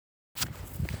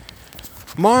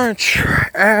March,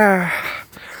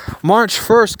 March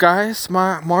 1st, guys.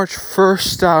 March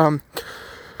 1st,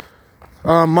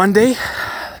 Monday.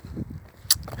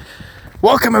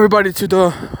 Welcome everybody to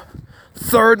the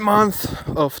third month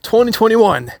of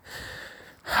 2021.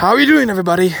 How are you doing,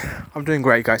 everybody? I'm doing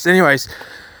great, guys. Anyways,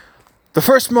 the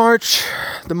March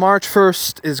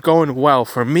 1st is going well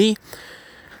for me.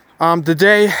 The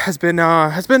day has been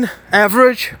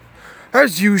average,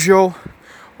 as usual.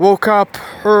 Woke up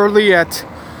early at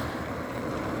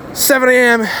 7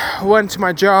 a.m., went to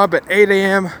my job at 8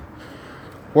 a.m.,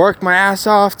 worked my ass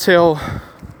off till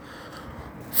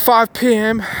 5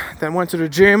 p.m., then went to the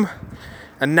gym,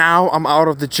 and now I'm out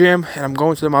of the gym and I'm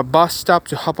going to my bus stop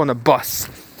to hop on a bus.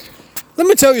 Let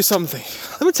me tell you something.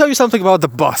 Let me tell you something about the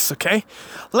bus, okay?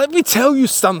 Let me tell you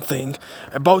something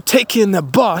about taking the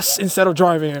bus instead of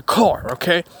driving a car,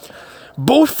 okay?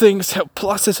 Both things have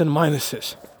pluses and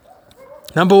minuses.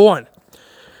 Number one,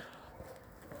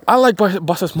 I like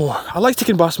buses more. I like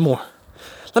taking bus more.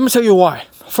 Let me tell you why.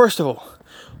 First of all,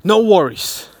 no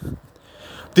worries.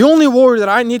 The only worry that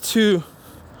I need to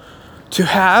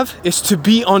have is to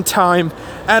be on time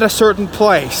at a certain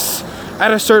place,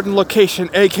 at a certain location,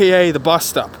 aka the bus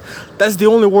stop. That's the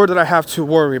only worry that I have to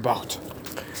worry about.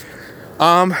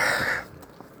 But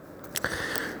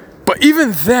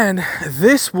even then,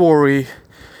 this worry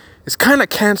is kind of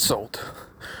canceled.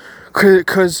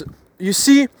 Because, you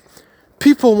see,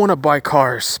 people want to buy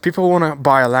cars. People want to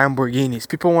buy Lamborghinis.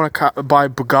 People want to buy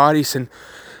Bugattis. And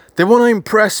they want to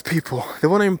impress people. They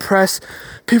want to impress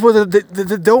people that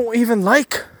they don't even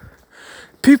like.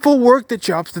 People work the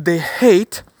jobs that they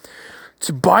hate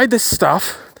to buy the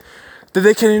stuff that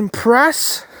they can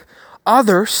impress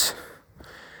others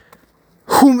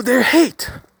whom they hate.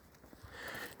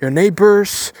 Your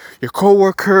neighbors, your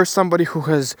coworkers, somebody who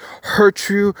has hurt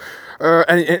you,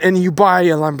 and you buy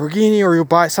a Lamborghini or you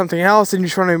buy something else, and you're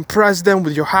trying to impress them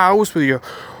with your house, with your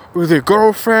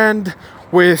girlfriend,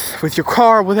 with your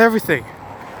car, with everything,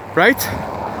 right?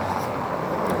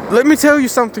 Let me tell you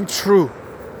something true.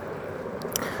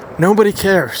 Nobody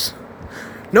cares.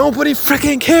 Nobody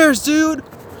freaking cares, dude.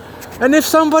 And if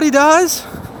somebody does,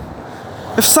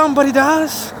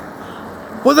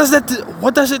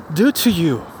 what does it do to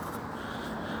you?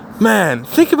 Man,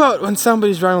 think about when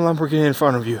somebody's driving a Lamborghini in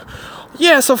front of you.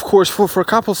 Yes, of course, for a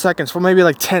couple seconds, for maybe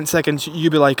like 10 seconds,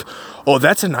 you'd be like, oh,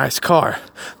 that's a nice car.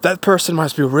 That person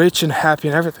must be rich and happy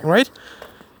and everything, right?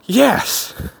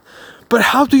 Yes. But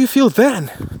how do you feel then?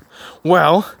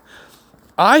 Well,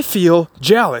 I feel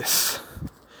jealous.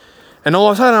 And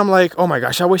all of a sudden, I'm like, oh my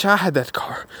gosh, I wish I had that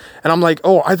car. And I'm like,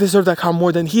 oh, I deserve that car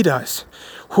more than he does.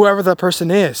 Whoever that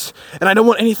person is. And I don't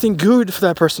want anything good for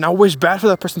that person. I wish bad for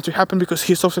that person to happen because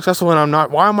he's so successful and I'm not.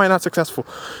 Why am I not successful?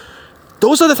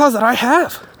 Those are the thoughts that I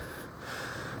have.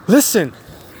 Listen.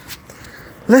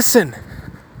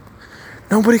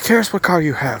 Nobody cares what car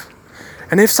you have.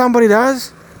 And if somebody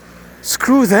does,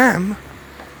 screw them.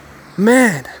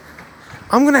 Man,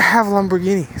 I'm going to have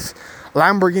Lamborghinis.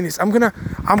 I'm gonna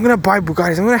buy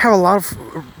Bugattis. I'm gonna have a lot of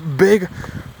big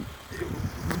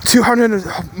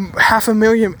 $1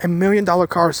 million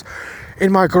cars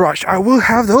in my garage. I will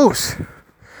have those.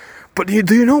 But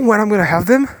do you know when I'm gonna have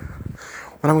them?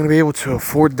 When I'm gonna be able to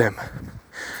afford them.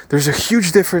 There's a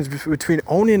huge difference between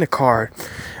owning a car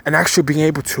and actually being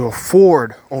able to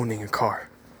afford owning a car.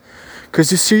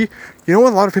 Because you know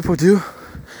what a lot of people do?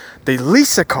 They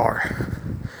lease a car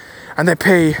and they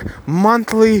pay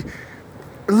monthly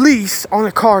lease on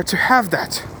a car to have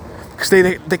that because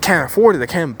they can't afford it, they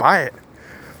can't buy it.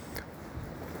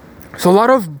 So a lot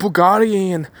of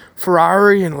Bugatti and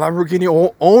Ferrari and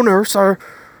Lamborghini owners are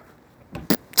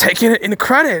taking it in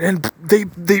credit, and they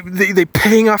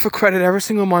paying off a credit every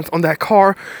single month on that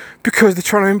car because they're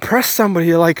trying to impress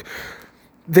somebody. Like,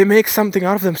 they make something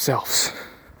out of themselves.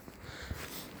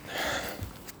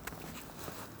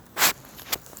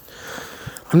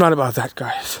 I'm not about that,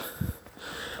 guys.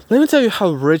 Let me tell you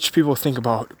how rich people think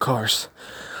about cars.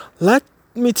 Let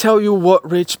me tell you what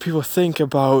rich people think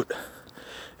about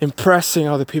impressing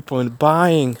other people and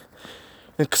buying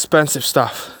expensive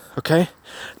stuff, okay?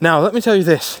 Now, let me tell you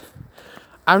this.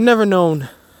 I've never known,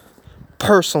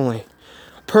 personally,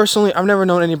 I've never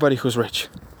known anybody who's rich,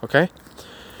 okay?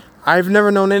 I've never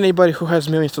known anybody who has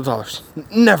millions of dollars.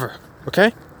 Never,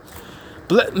 okay?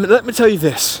 But let me tell you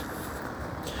this.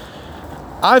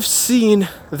 I've seen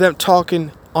them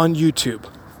talking on YouTube.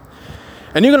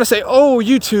 And you're gonna say, oh,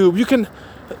 YouTube,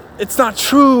 it's not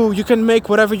true. You can make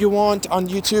whatever you want on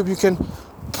YouTube. You can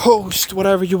post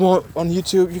whatever you want on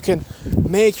YouTube. You can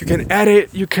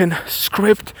edit, you can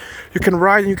script, you can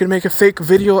write, and you can make a fake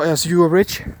video as you are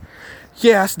rich.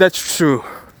 Yes, that's true.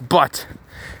 But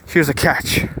here's a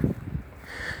catch.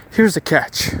 Here's the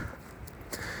catch.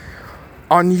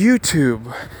 On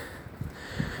YouTube,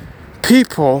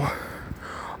 people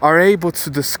are able to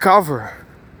discover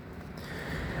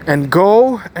and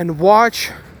go and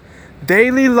watch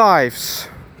daily lives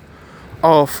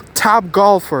of top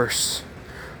golfers,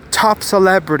 top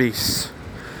celebrities,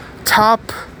 top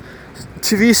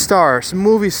TV stars,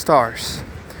 movie stars,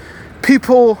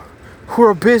 people who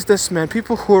are businessmen,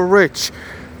 people who are rich.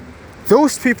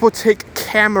 Those people take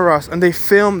cameras and they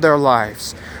film their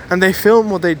lives, and they film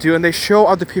what they do, and they show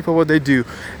other people what they do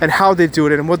and how they do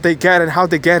it and what they get and how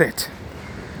they get it.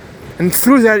 And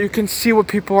through that you can see what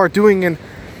people are doing and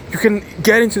you can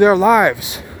get into their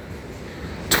lives.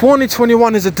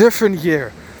 2021 is a different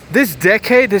year. This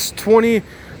decade, this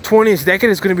 2020's decade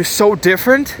is going to be so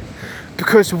different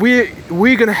because we're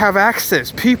going to have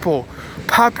access. People,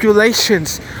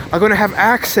 populations are going to have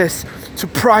access to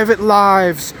private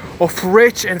lives of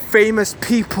rich and famous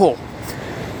people.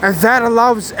 And that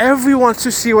allows everyone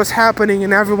to see what's happening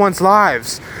in everyone's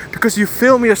lives because you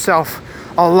film yourself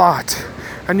a lot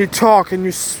and you talk and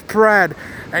you spread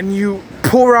and you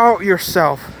pour out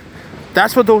yourself.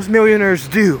 That's what those millionaires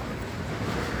do.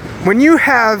 When you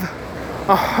have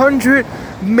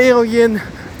 $100 million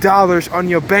on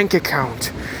your bank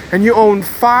account and you own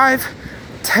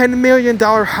 5-10 million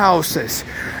dollar houses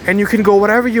and you can go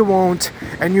whatever you want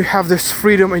and you have this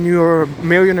freedom and you're a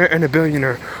millionaire and a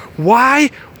billionaire, why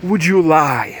would you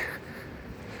lie?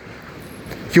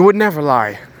 You would never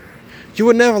lie. You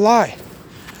would never lie.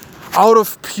 Out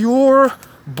of pure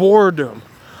boredom,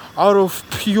 out of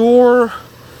pure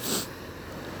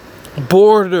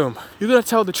boredom, you're gonna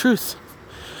tell the truth.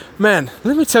 Man,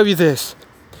 let me tell you this.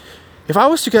 If I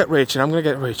was to get rich, and I'm gonna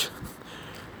get rich,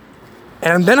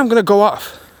 and then I'm gonna go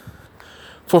off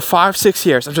for 5-6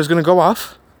 years, I'm just gonna go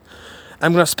off.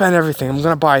 I'm gonna spend everything. I'm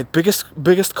gonna buy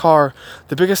biggest car,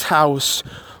 the biggest house,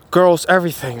 girls,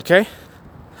 everything, okay?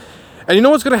 And you know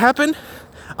what's gonna happen?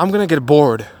 I'm gonna get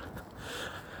bored.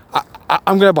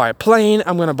 I'm gonna buy a plane.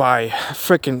 I'm gonna buy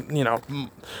freaking,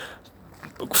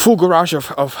 full garage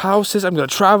of houses. I'm gonna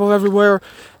travel everywhere.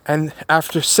 And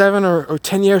after 7 or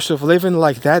 10 years of living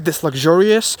like that, this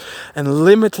luxurious and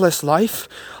limitless life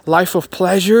of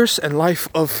pleasures and life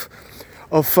of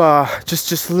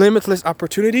just limitless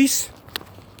opportunities,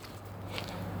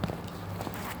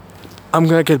 I'm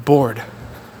gonna get bored.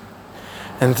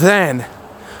 And then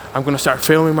I'm gonna start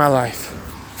filming my life.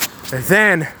 And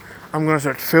then I'm gonna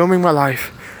start filming my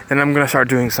life and I'm gonna start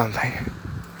doing something.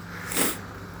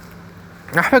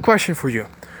 I have a question for you.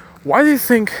 Why do you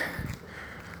think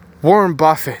Warren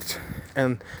Buffett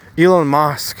and Elon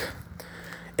Musk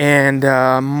and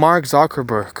Mark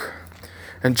Zuckerberg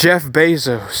and Jeff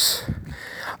Bezos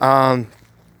and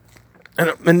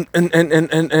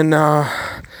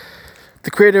the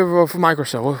creator of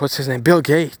Microsoft, what's his name, Bill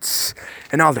Gates,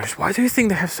 and others, why do you think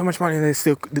they have so much money and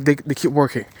they keep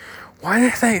working? Why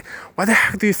the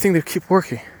heck do you think they keep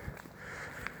working?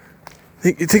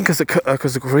 You think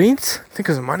because of greens? Think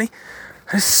because of money?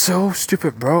 That's so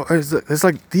stupid, bro. It's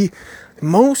like the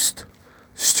most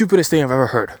stupidest thing I've ever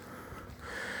heard.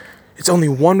 It's only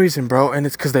one reason, bro, and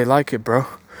it's because they like it, bro.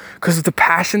 Because of the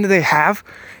passion that they have,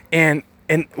 and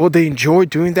what they enjoy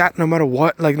doing that, no matter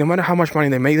what, like no matter how much money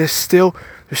they make, they're still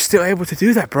able to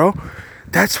do that, bro.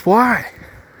 That's why.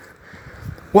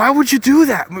 Why would you do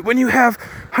that when you have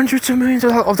hundreds of millions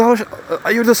of dollars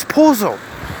at your disposal?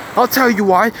 I'll tell you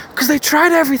why. Because they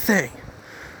tried everything.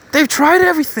 They've tried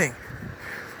everything.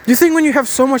 You think when you have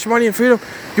so much money and freedom,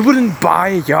 you wouldn't buy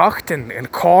a yacht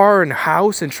and car and a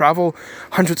house and travel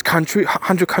 100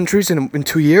 countries in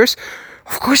 2 years?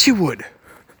 Of course you would.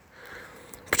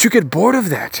 But you get bored of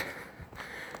that.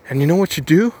 And you know what you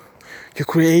do? You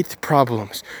create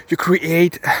problems. You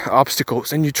create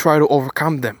obstacles and you try to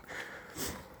overcome them.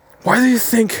 Why do you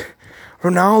think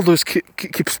Ronaldo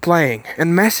keeps playing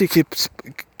and Messi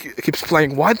keeps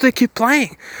playing? Why do they keep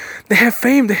playing? They have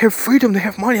fame, they have freedom, they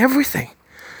have money, everything.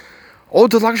 All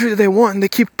the luxury that they want, and they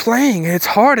keep playing, and it's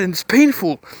hard and it's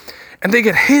painful. And they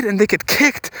get hit and they get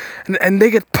kicked and they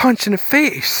get punched in the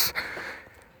face.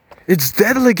 It's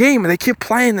deadly game, and they keep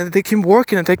playing and they keep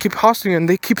working and they keep hustling and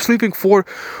they keep sleeping 4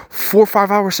 or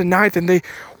 5 hours a night and they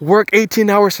work 18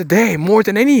 hours a day, more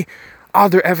than any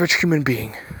other average human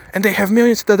being. And they have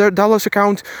millions of dollars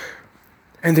account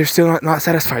and they're still not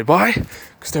satisfied. Why?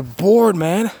 Because they're bored,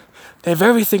 man. They have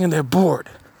everything and they're bored.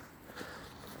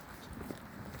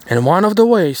 And one of the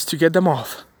ways to get them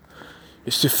off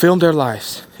is to film their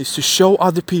lives, is to show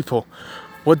other people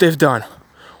what they've done,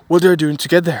 what they're doing to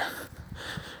get there.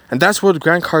 And that's what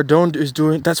Grant Cardone is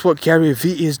doing. That's what Gary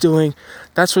Vee is doing.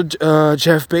 That's what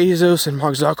Jeff Bezos and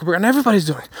Mark Zuckerberg and everybody's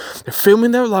doing. They're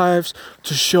filming their lives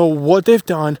to show what they've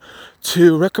done,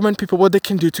 to recommend people what they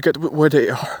can do to get where they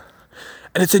are.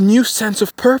 And it's a new sense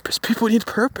of purpose. People need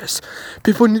purpose.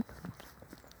 People need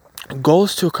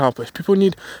goals to accomplish. People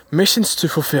need missions to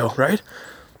fulfill, right?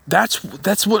 That's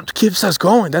what keeps us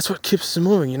going. That's what keeps us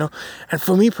moving, you know. And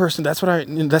for me personally,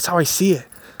 that's how I see it.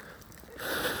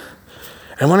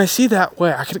 And when I see that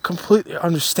way, I can completely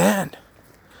understand.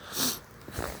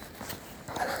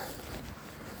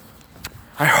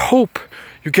 I hope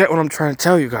you get what I'm trying to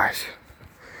tell you guys.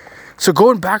 So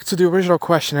going back to the original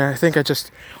question, and I think I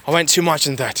went too much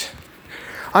in that.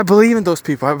 I believe in those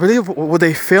people. I believe what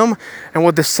they film and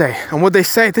what they say. And what they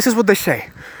say, this is what they say.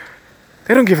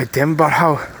 They don't give a damn about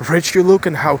how rich you look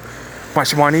and how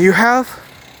much money you have.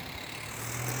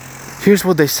 Here's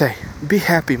what they say. Be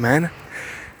happy, man.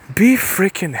 Be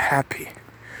freaking happy.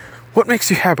 What makes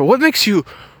you happy? What makes you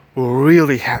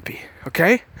really happy?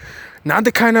 Okay? Not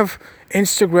the kind of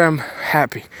Instagram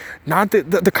happy. Not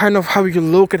the kind of how you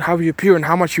look and how you appear and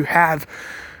how much you have.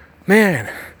 Man,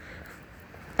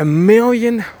 1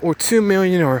 million or 2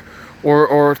 million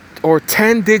or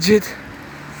 10 digit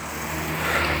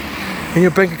in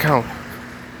your bank account.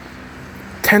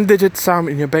 10 digit sum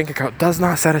in your bank account does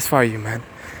not satisfy you, man.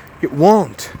 It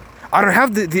won't. I don't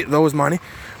have those money,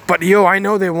 but yo, I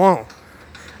know they won't.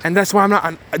 And that's why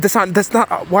that's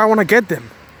not why I want to get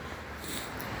them.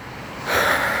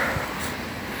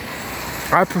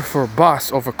 I prefer bus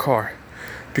over car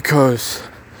because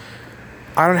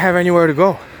I don't have anywhere to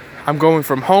go. I'm going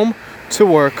from home to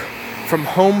work, from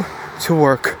home to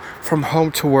work, from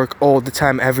home to work all the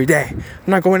time, every day. I'm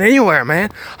not going anywhere, man.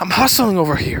 I'm hustling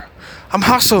over here. I'm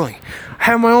hustling. I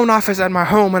have my own office at my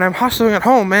home and I'm hustling at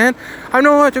home, man. I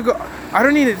know where to go. I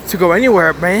don't need it to go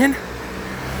anywhere, man.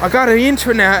 I got the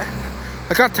internet,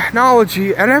 I got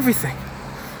technology and everything.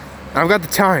 I've got the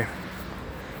time.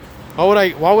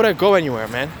 Why would I go anywhere,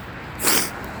 man?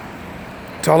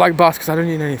 So I like boss because I don't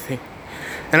need anything.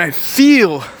 And I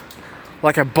feel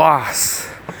like a boss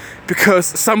because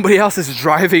somebody else is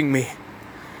driving me.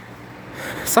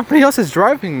 Somebody else is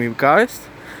driving me, guys.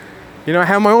 You know, I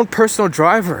have my own personal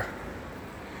driver.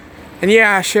 And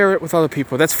yeah, I share it with other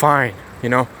people. That's fine, you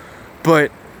know.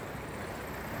 But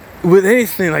with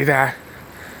anything like that,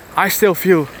 I still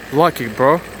feel lucky,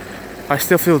 bro. I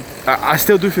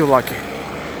still do feel lucky.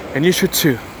 And you should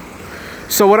too.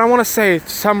 So what I want to say to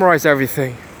summarize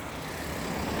everything.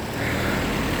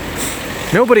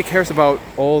 Nobody cares about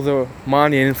all the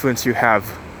money and influence you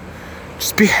have.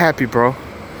 Just be happy, bro.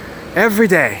 Every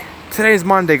day. Today is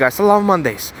Monday, guys. I love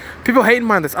Mondays. People hate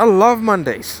Mondays. I love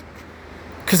Mondays.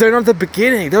 Because they're not the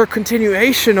beginning. They're a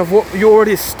continuation of what you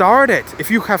already started.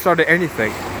 If you have started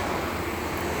anything.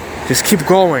 Just keep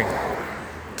going.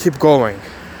 Keep going.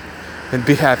 And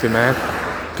be happy, man.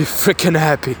 Be freaking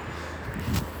happy.